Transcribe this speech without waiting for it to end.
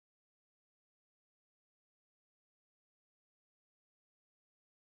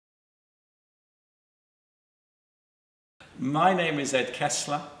My name is Ed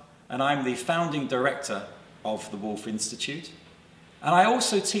Kessler, and I'm the founding director of the Woolf Institute. And I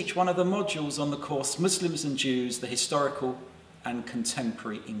also teach one of the modules on the course Muslims and Jews, the Historical and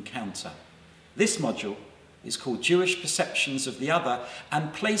Contemporary Encounter. This module is called Jewish Perceptions of the Other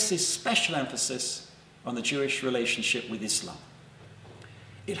and places special emphasis on the Jewish relationship with Islam.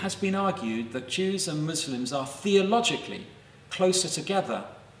 It has been argued that Jews and Muslims are theologically closer together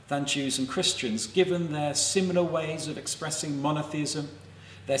than Jews and Christians, given their similar ways of expressing monotheism,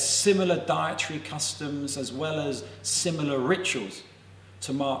 their similar dietary customs, as well as similar rituals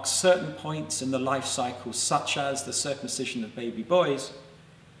to mark certain points in the life cycle, such as the circumcision of baby boys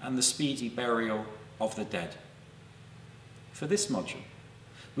and the speedy burial of the dead. For this module,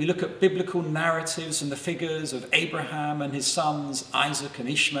 we look at biblical narratives and the figures of Abraham and his sons, Isaac and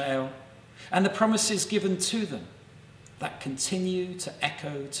Ishmael, and the promises given to them that continue to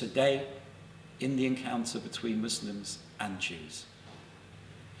echo today in the encounter between Muslims and Jews.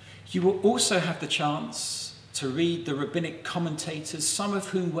 You will also have the chance to read the rabbinic commentators, some of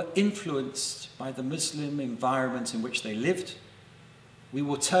whom were influenced by the Muslim environment in which they lived. We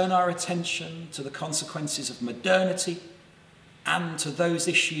will turn our attention to the consequences of modernity and to those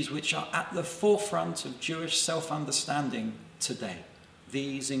issues which are at the forefront of Jewish self-understanding today.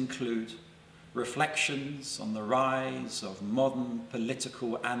 These include reflections on the rise of modern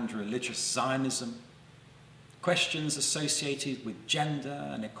political and religious Zionism, questions associated with gender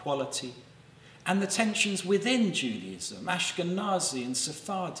and equality, and the tensions within Judaism, Ashkenazi and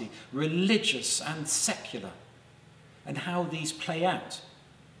Sephardi, religious and secular, and how these play out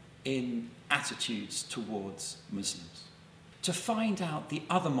in attitudes towards Muslims. To find out the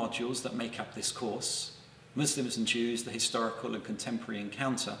other modules that make up this course, Muslims and Jews, the Historical and Contemporary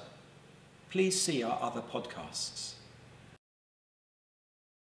Encounter, please see our other podcasts.